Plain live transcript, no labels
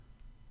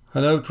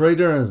Hello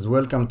traders,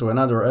 welcome to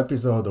another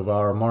episode of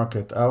our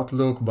Market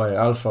Outlook by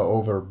Alpha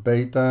over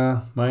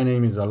Beta. My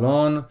name is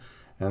Alon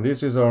and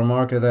this is our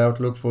Market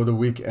Outlook for the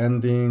week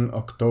ending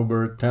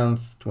October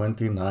 10th,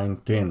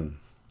 2019.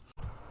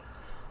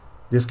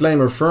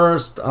 Disclaimer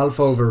first,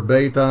 Alpha over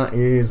Beta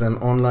is an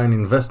online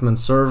investment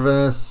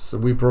service.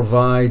 We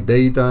provide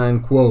data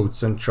and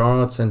quotes and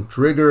charts and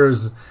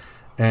triggers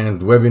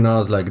and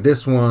webinars like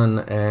this one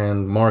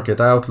and market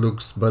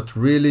outlooks, but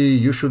really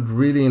you should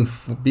really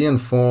be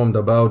informed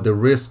about the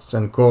risks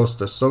and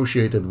costs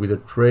associated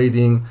with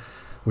trading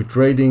with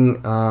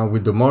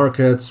the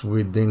markets,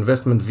 with the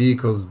investment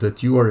vehicles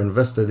that you are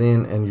invested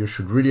in, and you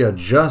should really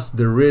adjust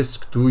the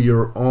risk to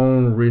your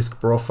own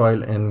risk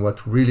profile and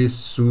what really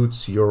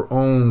suits your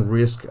own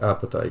risk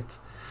appetite.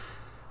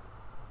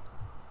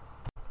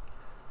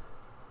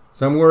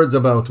 Some words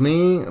about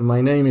me. My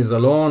name is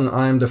Alon.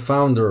 I am the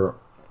founder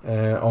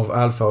of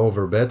Alpha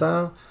over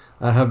Beta.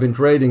 I have been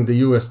trading the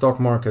US stock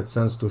market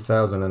since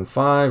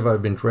 2005.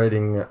 I've been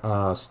trading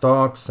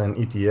stocks and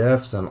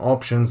ETFs and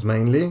options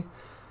mainly.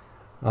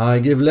 I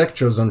give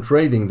lectures on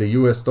trading the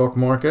US stock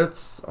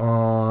markets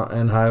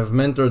and have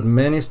mentored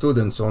many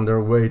students on their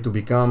way to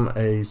become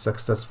a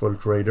successful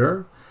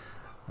trader.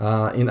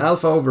 In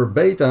Alpha over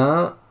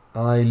Beta,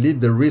 I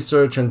lead the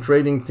research and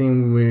trading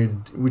team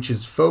which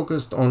is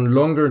focused on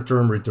longer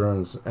term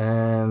returns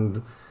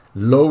and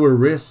lower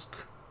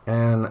risk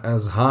and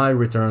as high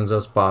returns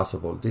as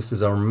possible. This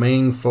is our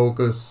main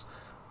focus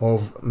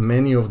of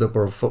many of the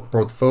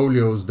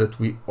portfolios that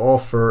we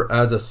offer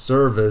as a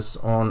service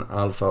on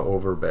Alpha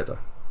over Beta.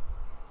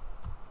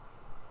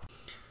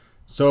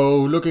 So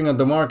looking at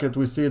the market,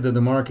 we see that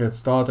the market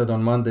started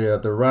on Monday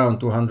at around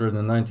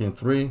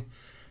 219.3,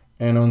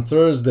 and on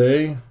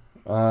Thursday,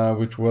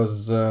 which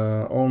was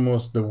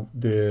almost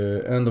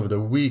the end of the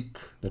week,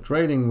 the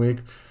trading week,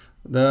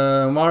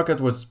 the market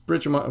was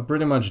pretty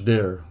much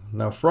there.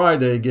 Now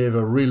Friday gave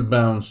a real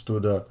bounce to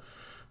the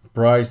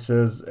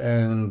prices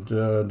and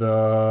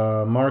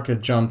the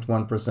market jumped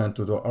 1%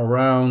 to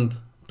around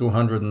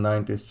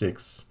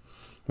 296.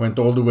 Went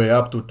all the way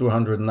up to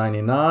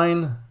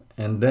 299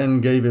 and then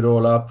gave it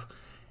all up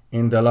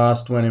in the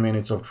last 20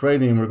 minutes of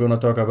trading. We're going to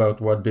talk about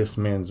what this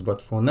means. But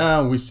for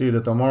now, we see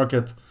that the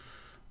market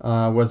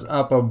was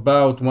up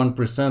about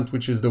 1%,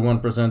 which is the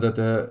 1% that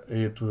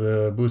it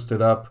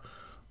boosted up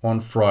on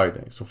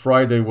Friday. So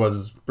Friday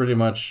was pretty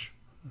much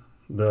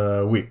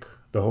the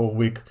whole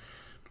week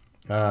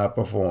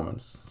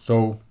performance.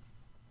 So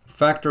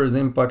factors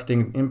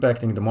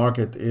impacting the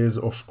market is,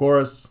 of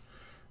course,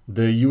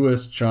 the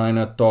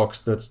US-China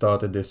talks that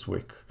started this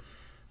week.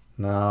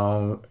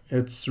 Now,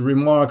 it's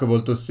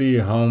remarkable to see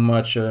how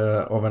much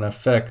of an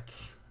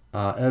effect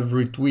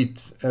every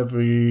tweet,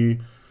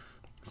 every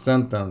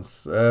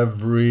sentence,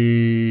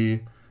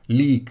 every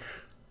leak,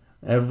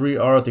 every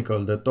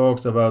article that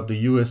talks about the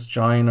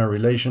US-China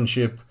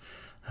relationship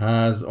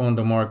has on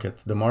the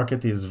market. The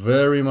market is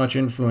very much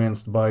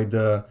influenced by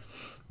the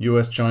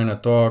US-China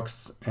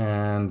talks,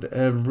 and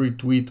every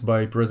tweet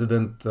by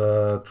President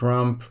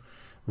Trump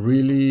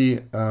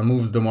really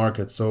moves the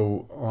market.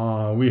 So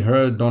we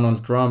heard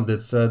Donald Trump that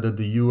said that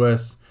the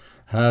US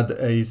had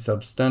a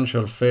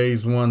substantial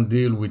phase 1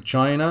 deal with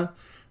China,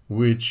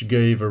 which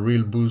gave a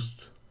real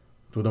boost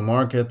to the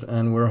market,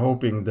 and we're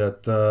hoping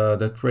that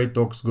the trade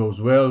talks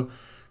goes well.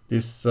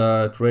 This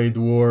trade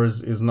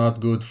wars is not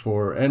good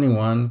for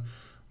anyone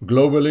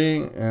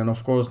globally, and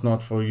of course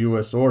not for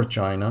US or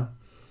China.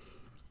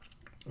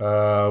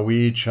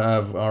 We each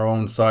have our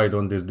own side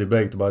on this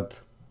debate, but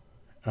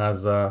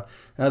as a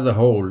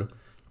whole,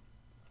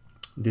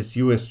 this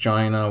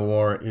US-China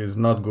war is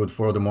not good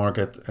for the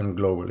market and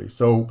globally.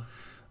 So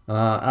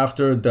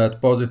after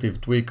that positive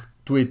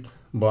tweet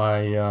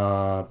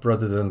by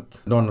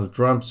President Donald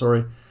Trump,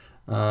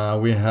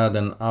 we had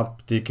an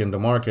uptick in the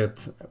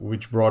market,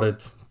 which brought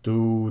it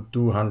to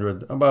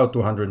about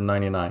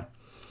 299.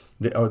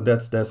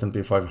 That's the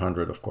S&P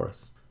 500, of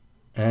course.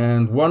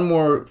 And one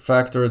more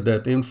factor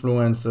that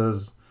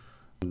influences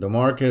the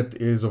market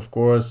is, of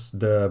course,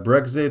 the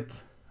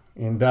Brexit.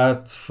 In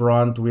that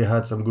front, we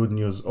had some good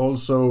news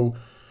also.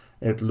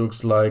 It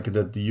looks like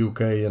that the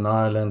UK and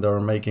Ireland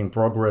are making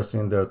progress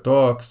in their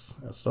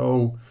talks.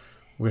 So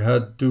we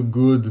had two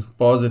good,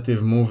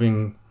 positive,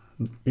 moving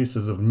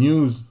pieces of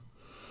news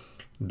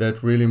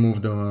that really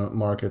moved the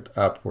market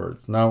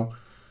upwards. Now,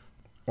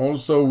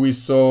 also we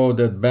saw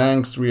that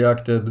banks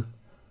reacted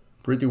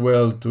pretty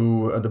well at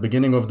the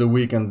beginning of the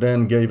week and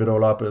then gave it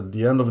all up at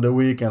the end of the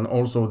week, and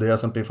also the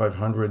S&P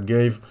 500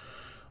 gave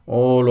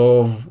all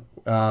of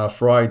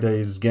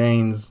Friday's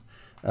gains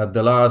at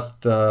the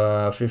last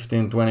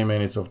 15-20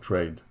 minutes of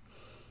trade.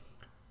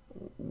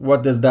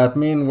 What does that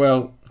mean?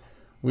 Well,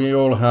 we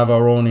all have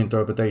our own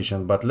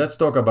interpretation, but let's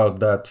talk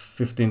about that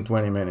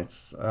 15-20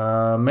 minutes.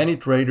 Many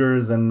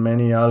traders and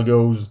many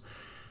algos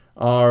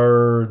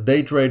are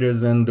day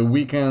traders, and the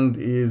weekend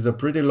is a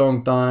pretty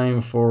long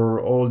time for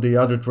all the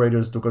other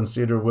traders to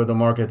consider where the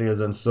market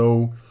is. And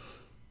so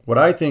what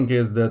I think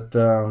is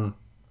that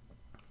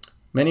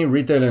Many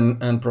retail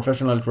and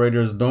professional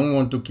traders don't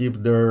want to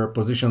keep their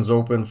positions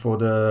open for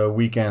the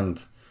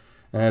weekend.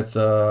 It's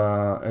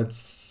a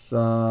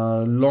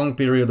long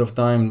period of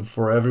time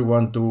for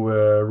everyone to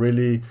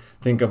really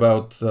think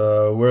about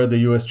where the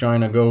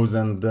US-China goes,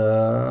 and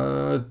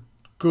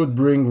could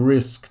bring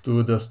risk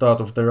to the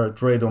start of their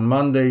trade on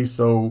Monday.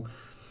 So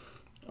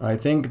I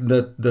think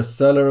that the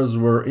sellers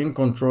were in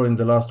control in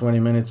the last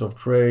 20 minutes of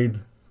trade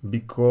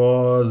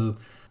because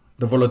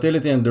the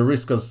volatility and the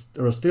risk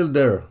are still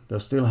there. They're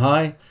still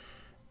high,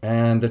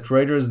 and the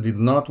traders did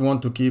not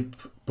want to keep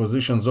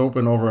positions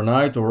open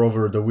overnight or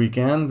over the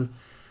weekend.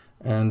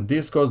 And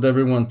this caused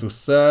everyone to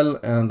sell,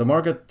 and the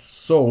market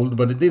sold,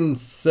 but it didn't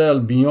sell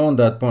beyond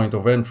that point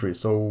of entry.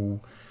 So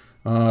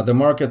the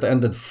market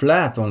ended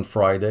flat on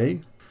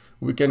Friday.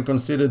 We can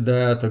consider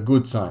that a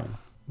good sign.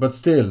 But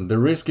still, the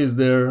risk is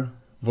there.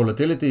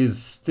 Volatility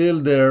is still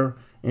there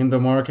in the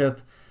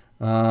market.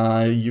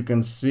 You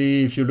can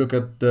see, if you look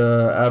at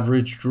the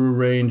average true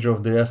range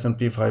of the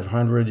S&P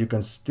 500, you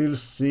can still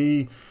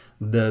see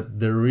that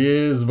there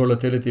is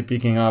volatility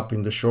picking up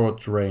in the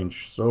short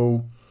range.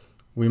 So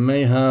we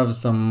may have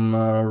some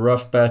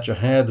rough patch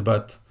ahead,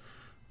 but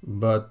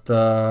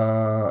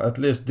at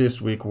least this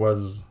week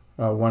was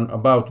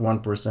about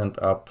 1%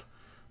 up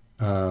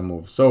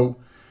move. So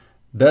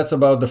that's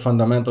about the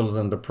fundamentals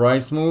and the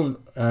price move.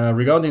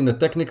 Regarding the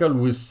technical,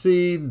 we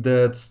see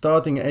that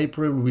starting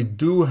April, we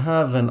do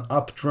have an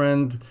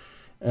uptrend,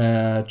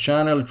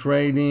 channel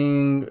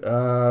trading,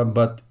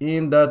 but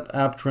in that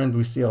uptrend,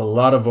 we see a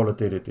lot of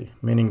volatility,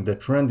 meaning the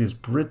trend is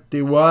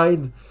pretty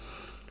wide,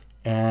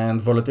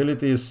 and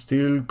volatility is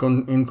still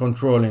in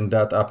control in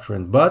that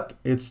uptrend, but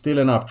it's still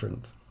an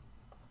uptrend.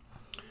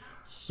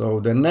 So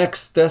the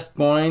next test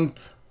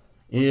point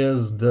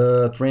is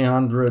the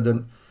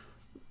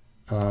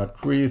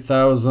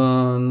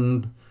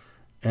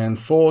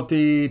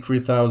 3,040,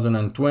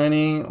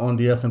 3,020 on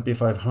the S&P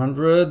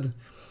 500,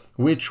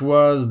 which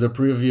was the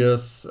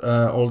previous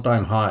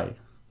all-time high,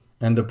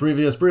 and the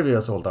previous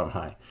all-time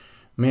high.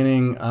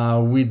 Meaning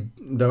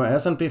the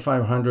S&P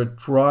 500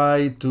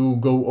 tried to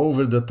go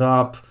over the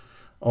top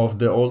of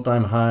the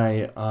all-time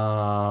high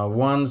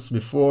once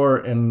before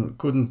and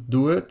couldn't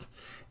do it.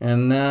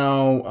 And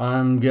now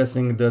I'm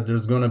guessing that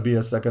there's going to be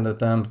a second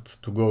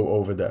attempt to go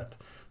over that.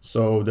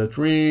 So the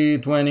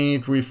 320,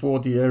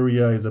 340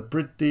 area is a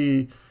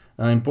pretty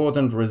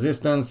important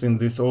resistance in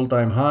this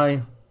all-time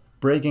high.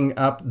 Breaking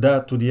up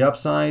that to the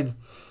upside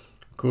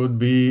could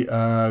be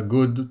a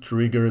good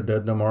trigger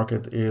that the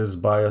market is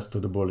biased to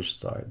the bullish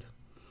side.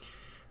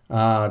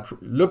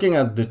 Looking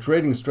at the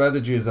trading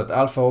strategies at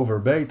alpha over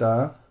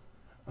beta,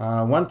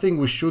 one thing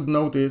we should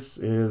notice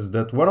is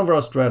that one of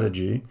our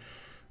strategy,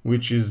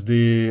 which is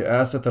the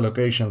asset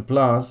allocation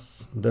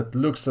plus, that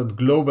looks at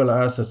global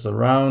assets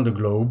around the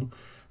globe,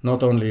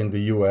 not only in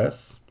the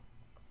US,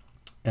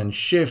 and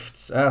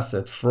shifts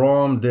asset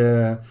from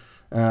the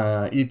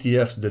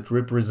ETFs that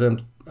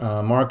represent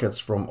markets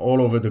from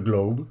all over the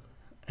globe,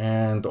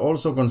 and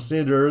also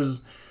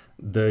considers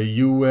the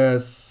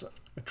US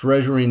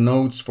Treasury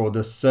notes for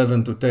the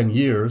 7 to 10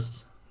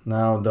 years.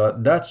 Now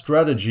that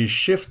strategy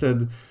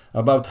shifted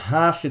about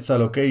half its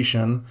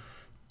allocation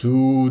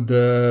to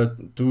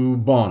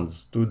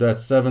bonds, to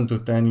that 7 to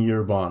 10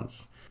 year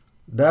bonds.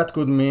 That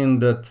could mean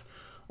that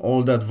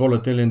all that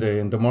volatility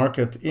in the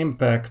market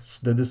impacts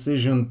the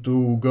decision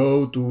to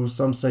go to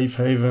some safe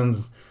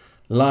havens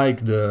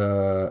like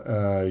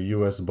the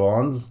US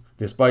bonds,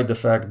 despite the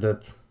fact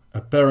that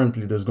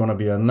apparently there's going to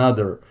be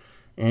another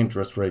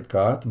interest rate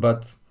cut.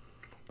 But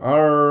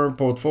our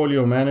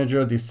portfolio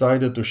manager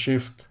decided to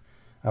shift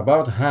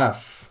about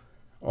half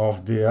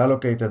of the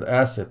allocated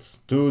assets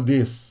to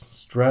this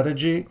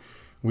strategy,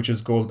 which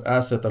is called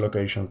Asset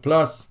Allocation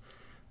Plus,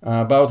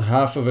 about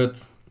half of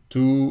it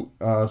to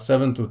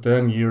 7 to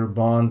 10 year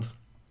bond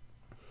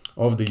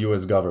of the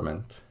US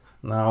government.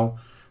 Now,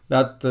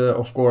 that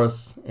of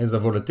course is a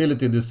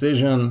volatility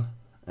decision,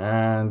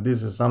 and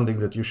this is something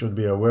that you should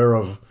be aware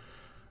of.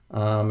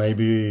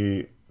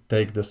 Maybe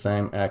take the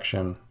same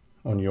action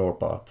on your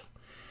part.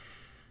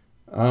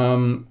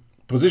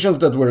 Positions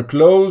that were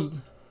closed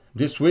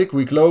this week,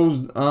 we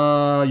closed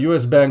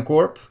US Bank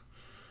Corp.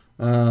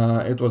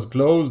 It was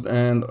closed,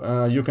 and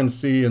you can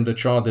see in the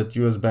chart that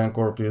US Bank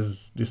Corp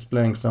is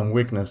displaying some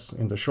weakness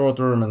in the short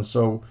term, and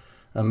so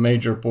a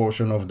major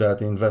portion of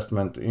that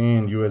investment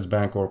in US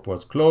Bank Corp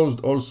was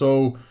closed.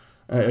 Also,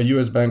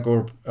 US Bank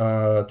Corp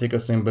ticker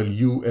symbol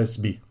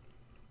USB.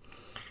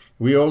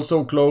 We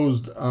also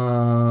closed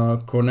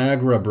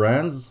Conagra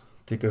Brands,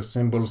 ticker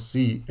symbol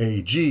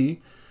CAG,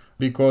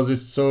 because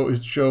it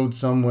showed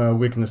some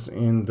weakness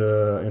in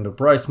the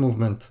price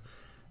movement,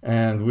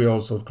 and we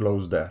also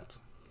closed that.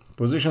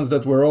 Positions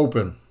that were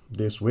open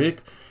this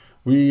week,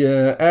 we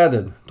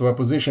added to a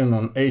position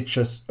on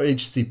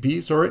HCP,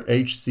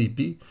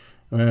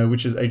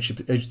 which is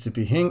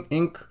HCP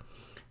Inc.,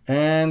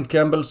 and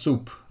Campbell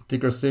Soup,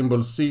 ticker symbol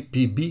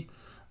CPB,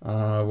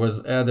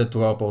 was added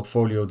to our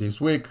portfolio this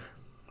week.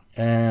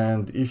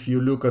 And if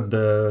you look at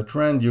the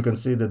trend, you can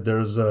see that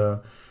there's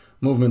a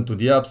movement to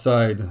the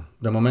upside.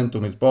 The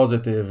momentum is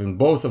positive in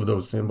both of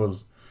those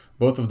symbols,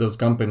 both of those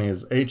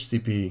companies,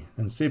 HCP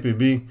and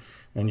CPB.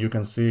 And you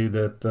can see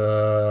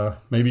that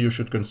maybe you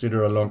should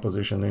consider a long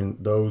position in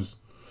those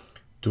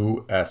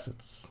two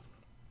assets.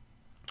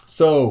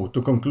 So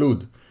to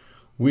conclude,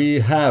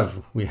 we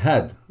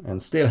had,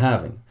 and still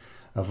having,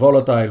 a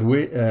volatile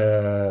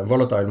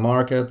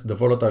market. The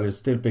volatile is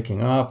still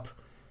picking up.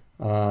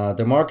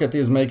 The market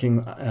is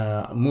making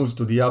moves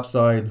to the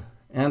upside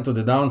and to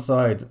the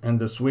downside, and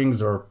the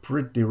swings are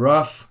pretty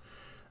rough.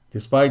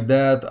 Despite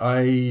that,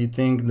 I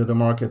think that the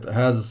market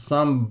has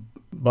some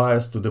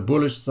bias to the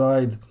bullish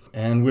side,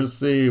 and we'll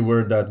see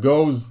where that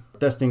goes.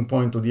 Testing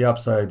point to the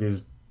upside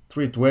is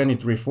 320,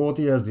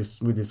 340, as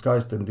we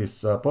discussed in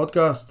this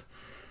podcast.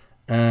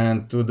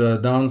 And to the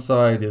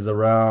downside is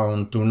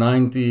around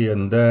 290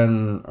 and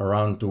then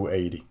around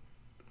 280.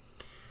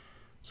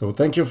 So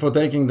thank you for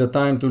taking the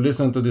time to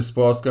listen to this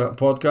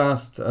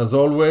podcast. As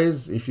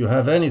always, if you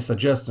have any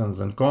suggestions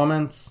and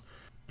comments,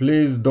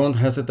 please don't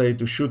hesitate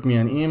to shoot me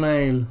an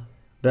email.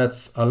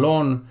 That's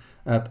Alon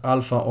at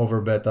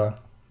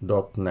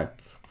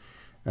alphaoverbeta.net.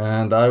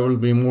 And I will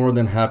be more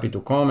than happy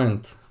to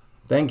comment.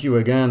 Thank you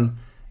again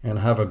and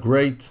have a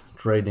great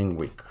trading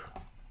week.